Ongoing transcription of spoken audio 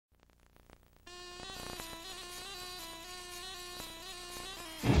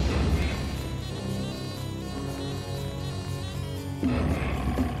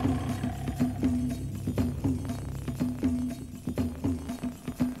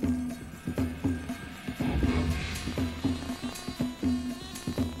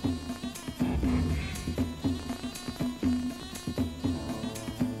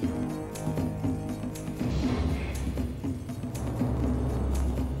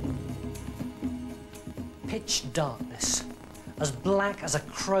pitch darkness, as black as a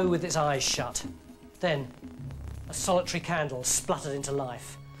crow with its eyes shut. Then, a solitary candle spluttered into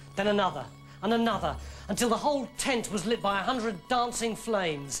life. Then another, and another, until the whole tent was lit by 100 dancing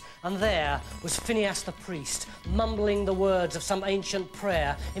flames. And there was Phineas the priest, mumbling the words of some ancient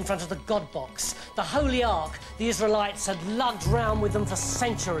prayer in front of the Godbox, the holy ark the Israelites had lugged round with them for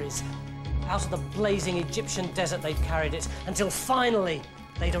centuries. Out of the blazing Egyptian desert they'd carried it, until finally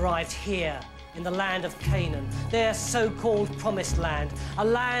they'd arrived here, in the land of Canaan, their so-called promised land, a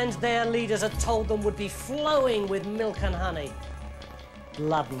land their leaders had told them would be flowing with milk and honey.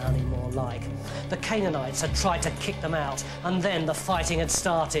 Blood and honey, more like. The Canaanites had tried to kick them out, and then the fighting had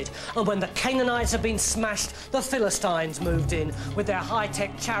started. And when the Canaanites had been smashed, the Philistines moved in, with their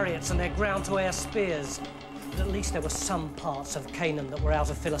high-tech chariots and their ground-to-air spears. But at least there were some parts of Canaan that were out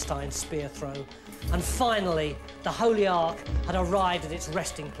of Philistine spear throw. And finally, the Holy Ark had arrived at its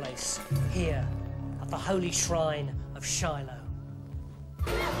resting place, here, at the holy shrine of Shiloh.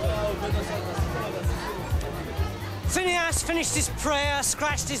 Phineas finished his prayer,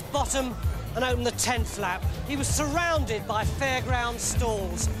 scratched his bottom, and opened the tent flap. He was surrounded by fairground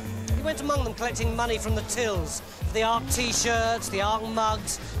stalls. He went among them collecting money from the tills for the Ark T-shirts, the Ark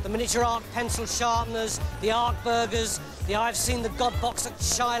mugs, the miniature Ark pencil sharpeners, the Ark burgers, the I've seen the Godbox at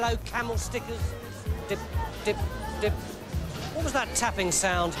Shiloh camel stickers. Dip, dip, dip. What was that tapping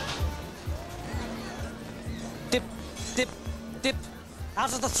sound? Dip, dip, dip.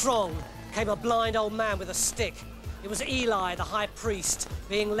 Out of the throng came a blind old man with a stick. It was Eli, the high priest,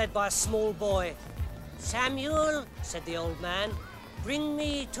 being led by a small boy. "Samuel," said the old man, "bring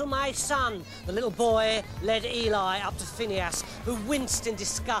me to my son." The little boy led Eli up to Phineas, who winced in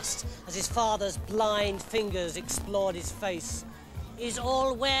disgust as his father's blind fingers explored his face. "Is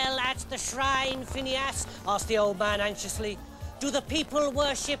all well at the shrine, Phineas?" asked the old man anxiously. "Do the people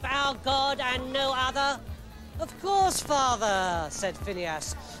worship our God and no other?" "Of course, Father," said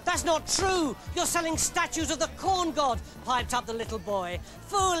Phineas. "That's not true. You're selling statues of the corn god," piped up the little boy.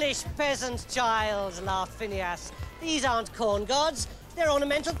 "Foolish peasant child," laughed Phineas. "These aren't corn gods. They're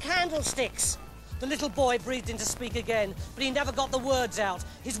ornamental candlesticks." The little boy breathed in to speak again, but he never got the words out.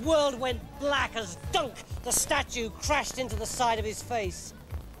 His world went black as dunk. The statue crashed into the side of his face.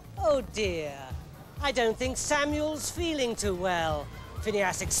 "Oh, dear. I don't think Samuel's feeling too well,"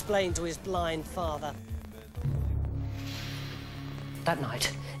 Phineas explained to his blind father. That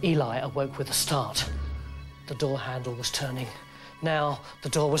night, Eli awoke with a start. The door handle was turning. Now the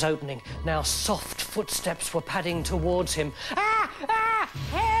door was opening. Now soft footsteps were padding towards him. "Ah! Ah!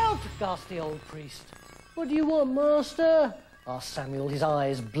 Help!" gasped the old priest. "What do you want, master?" asked Samuel, his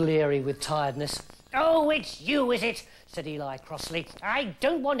eyes bleary with tiredness. "Oh, it's you, is it?" said Eli crossly. "I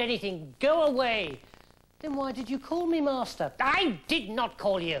don't want anything. Go away." "Then why did you call me, master?" "I did not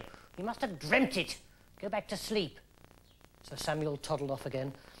call you. You must have dreamt it. Go back to sleep." So Samuel toddled off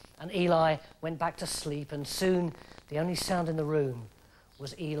again, and Eli went back to sleep, and soon the only sound in the room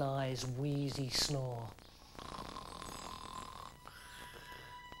was Eli's wheezy snore.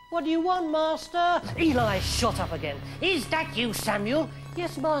 "What do you want, master?" Eli shot up again. "Is that you, Samuel?"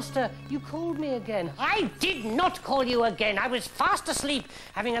 "Yes, master. You called me again." "I did not call you again. I was fast asleep,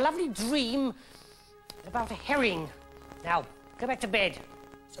 having a lovely dream about a herring. Now, go back to bed."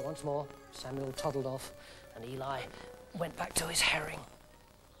 So once more, Samuel toddled off, and Eli went back to his herring.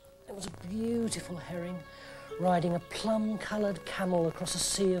 It was a beautiful herring, riding a plum-coloured camel across a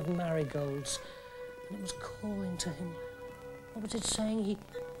sea of marigolds, and it was calling to him. What was it saying? He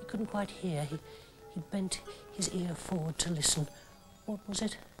couldn't quite hear. He bent his ear forward to listen. What was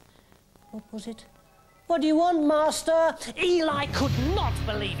it? What was it? "What do you want, master?" Eli could not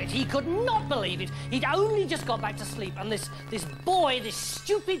believe it. He could not believe it. He'd only just got back to sleep, and this boy, this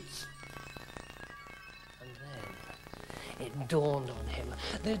stupid... It dawned on him.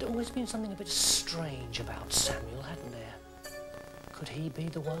 There'd always been something a bit strange about Samuel, hadn't there? Could he be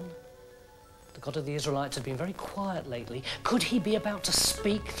the one? The God of the Israelites had been very quiet lately. Could he be about to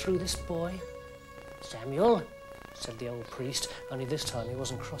speak through this boy? "Samuel," said the old priest, only this time he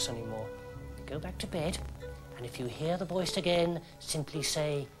wasn't cross anymore. "Go back to bed, and if you hear the voice again, simply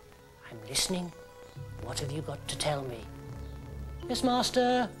say, 'I'm listening. What have you got to tell me?'" "Yes,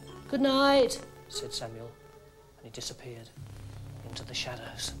 master. Good night," said Samuel. And he disappeared into the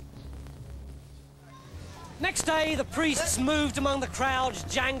shadows. Next day, the priests moved among the crowds,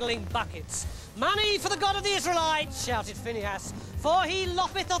 jangling buckets. "Money for the God of the Israelites," shouted Phineas, "for he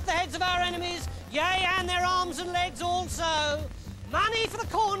loppeth off the heads of our enemies, yea, and their arms and legs also. Money for the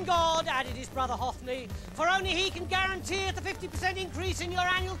corn god, added his brother Hophni, for only he can guarantee the 50% increase in your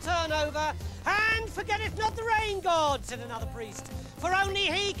annual turnover. And forgetteth not the rain god, said another priest, for only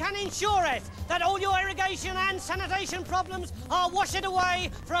he can ensure it that all your irrigation and sanitation problems are washed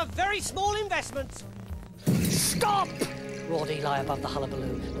away for a very small investment. Stop! Roared Eli above the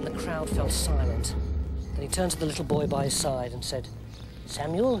hullabaloo, and the crowd fell silent. Then he turned to the little boy by his side and said,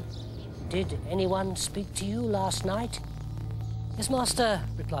 Samuel, did anyone speak to you last night? Yes, master,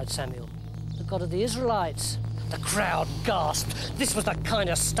 replied Samuel, the God of the Israelites. The crowd gasped. This was the kind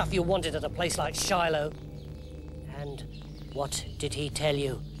of stuff you wanted at a place like Shiloh. And what did he tell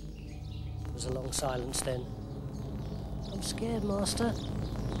you? There was a long silence then. I'm scared, master.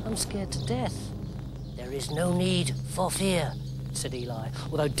 I'm scared to death. There is no need for fear, said Eli,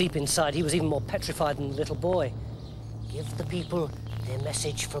 although deep inside he was even more petrified than the little boy. Give the people their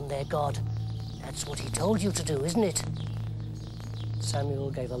message from their God. That's what he told you to do, isn't it? Samuel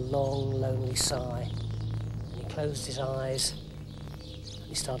gave a long, lonely sigh, and he closed his eyes, and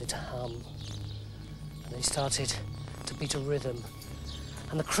he started to hum, and then he started to beat a rhythm,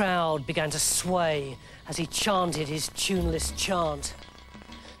 and the crowd began to sway as he chanted his tuneless chant.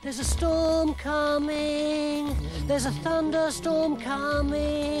 There's a storm coming, there's a thunderstorm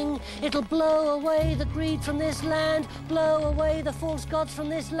coming. It'll blow away the greed from this land, blow away the false gods from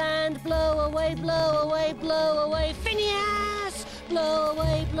this land, blow away, blow away, blow away. Phineas! Blow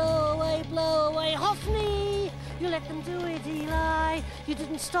away, blow away, blow away. Hophni! You let them do it, Eli. You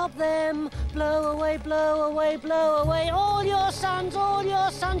didn't stop them. Blow away, blow away, blow away. All your sons,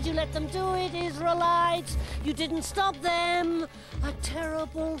 you let them do it, Israelites. You didn't stop them. A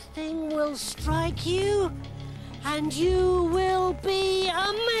terrible thing will strike you, and you will be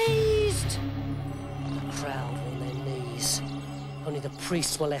amazed. The crowd were on their knees. Only the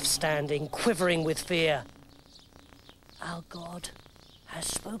priests were left standing, quivering with fear. Our God has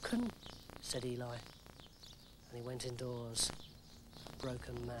spoken, said Eli. And he went indoors, a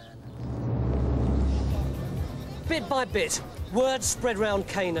broken man. Bit by bit, word spread round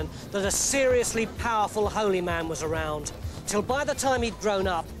Canaan that a seriously powerful holy man was around, till by the time he'd grown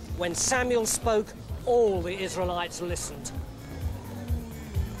up, when Samuel spoke, all the Israelites listened.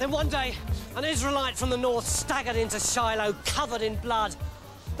 Then one day, an Israelite from the north staggered into Shiloh, covered in blood.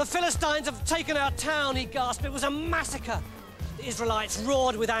 The Philistines have taken our town, he gasped. It was a massacre. The Israelites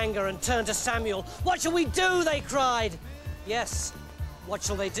roared with anger and turned to Samuel. What shall we do? They cried. Yes, what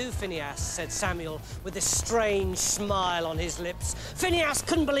shall they do, Phineas? Said Samuel with this strange smile on his lips. Phineas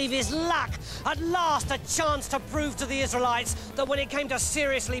couldn't believe his luck. At last, a chance to prove to the Israelites that when it came to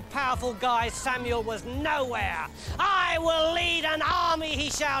seriously powerful guys, Samuel was nowhere. I will lead an army, he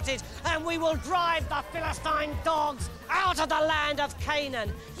shouted, and we will drive the Philistine dogs out of the land of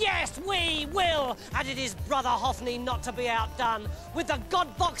Canaan. Yes, we will, added his brother Hophni, not to be outdone. With the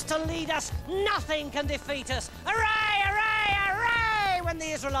Godbox to lead us, nothing can defeat us. Hooray, hooray, hooray, went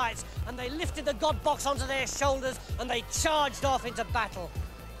the Israelites, and they lifted the Godbox onto their shoulders and they charged off into battle.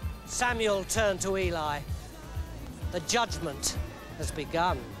 Samuel turned to Eli. The judgment has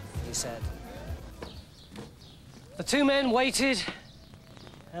begun, he said. The two men waited,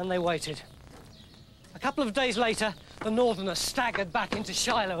 and they waited. A couple of days later, the northerner staggered back into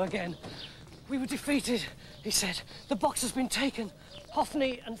Shiloh again. We were defeated, he said. The box has been taken.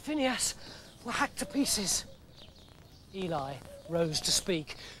 Hophni and Phineas were hacked to pieces. Eli rose to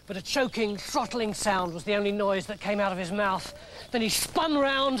speak, but a choking, throttling sound was the only noise that came out of his mouth. Then he spun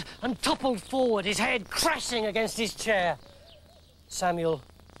round and toppled forward, his head crashing against his chair. Samuel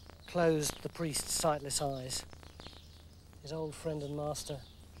closed the priest's sightless eyes. His old friend and master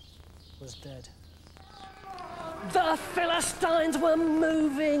was dead. The Philistines were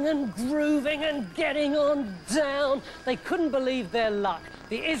moving and grooving and getting on down. They couldn't believe their luck.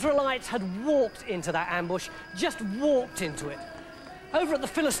 The Israelites had walked into that ambush, just walked into it. Over at the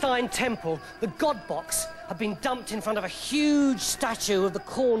Philistine temple, the Godbox had been dumped in front of a huge statue of the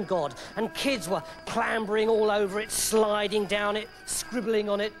corn god, and kids were clambering all over it, sliding down it, scribbling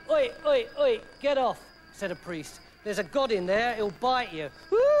on it. Oi, oi, oi, get off, said a priest. There's a god in there, he'll bite you.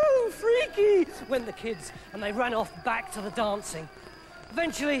 Woo, freaky, went the kids, and they ran off back to the dancing.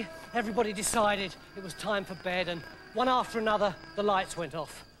 Eventually, everybody decided it was time for bed, and one after another, the lights went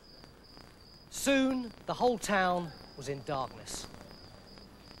off. Soon, the whole town was in darkness.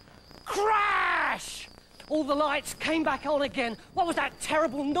 Crash! All the lights came back on again. What was that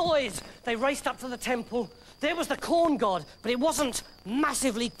terrible noise? They raced up to the temple. There was the corn god, but it wasn't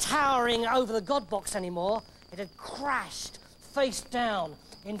massively towering over the Godbox anymore. It had crashed face down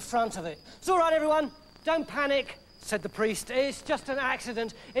in front of it. It's all right, everyone. Don't panic. said the priest. It's just an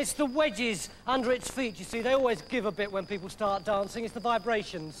accident. It's the wedges under its feet, you see. They always give a bit when people start dancing. It's the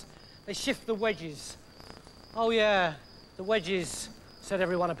vibrations. They shift the wedges. Oh, yeah, the wedges, said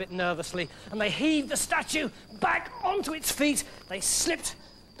everyone a bit nervously. And they heaved the statue back onto its feet. They slipped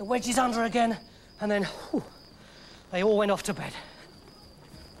the wedges under again, and then, whew, they all went off to bed.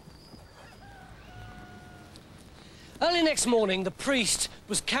 Early next morning, the priest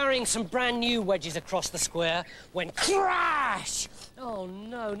was carrying some brand new wedges across the square when crash! Oh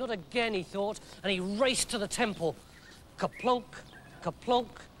no, not again, he thought, and he raced to the temple. Kaplonk, kaplonk,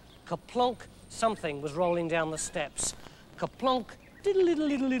 kaplonk. Something was rolling down the steps. Kaplonk,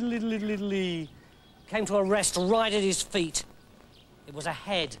 diddle-diddle-diddle-diddle-diddle-diddle-diddle. Came to a rest right at his feet. It was a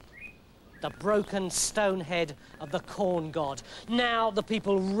head. The broken stone head of the corn god. Now the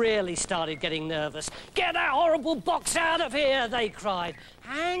people really started getting nervous. "Get that horrible box out of here!" they cried.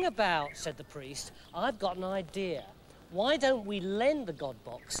 "Hang about," said the priest. "I've got an idea. Why don't we lend the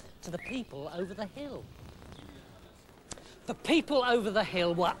Godbox to the people over the hill?" The people over the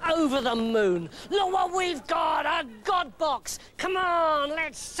hill were over the moon. "Look what we've got, a Godbox! Come on,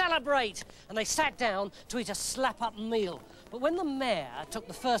 let's celebrate!" And they sat down to eat a slap-up meal. But when the mayor took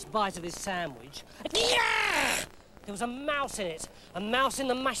the first bite of his sandwich, yeah! There was a mouse in it. A mouse in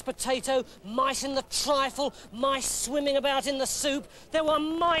the mashed potato, mice in the trifle, mice swimming about in the soup. There were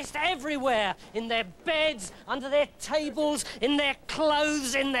mice everywhere, in their beds, under their tables, in their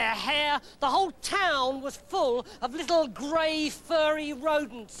clothes, in their hair. The whole town was full of little grey, furry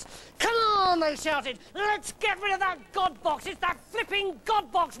rodents. "Come on," they shouted. "Let's get rid of that Godbox. It's that flipping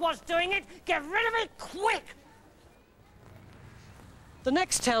Godbox what's doing it. Get rid of it quick." The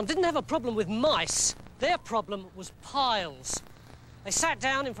next town didn't have a problem with mice. Their problem was piles. They sat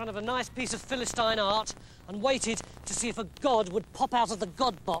down in front of a nice piece of Philistine art and waited to see if a god would pop out of the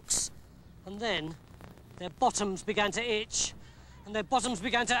Godbox. And then their bottoms began to itch, and their bottoms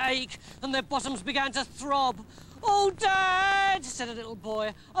began to ache, and their bottoms began to throb. "Oh, Dad," said a little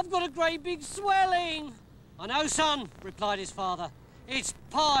boy, "I've got a great big swelling." "I know, son," replied his father. "It's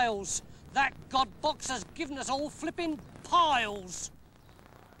piles. That Godbox has given us all flipping piles."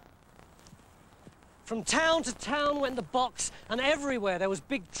 From town to town went the box, and everywhere there was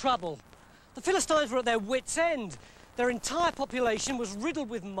big trouble. The Philistines were at their wits' end. Their entire population was riddled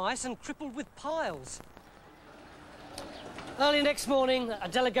with mice and crippled with piles. Early next morning, a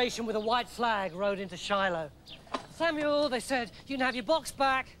delegation with a white flag rode into Shiloh. "Samuel," they said, "you can have your box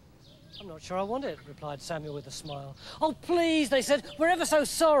back." "I'm not sure I want it," replied Samuel with a smile. "Oh, please," they said, "we're ever so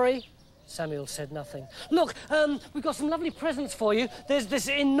sorry." Samuel said nothing. "Look, we've got some lovely presents for you. There's this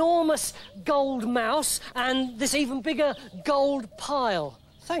enormous gold mouse and this even bigger gold pile."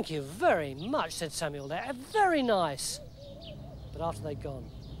 "Thank you very much," said Samuel. "They're very nice." But after they'd gone,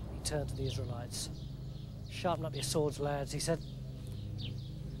 he turned to the Israelites. "Sharpen up your swords, lads," he said.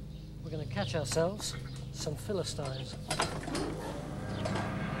 "We're going to catch ourselves some Philistines."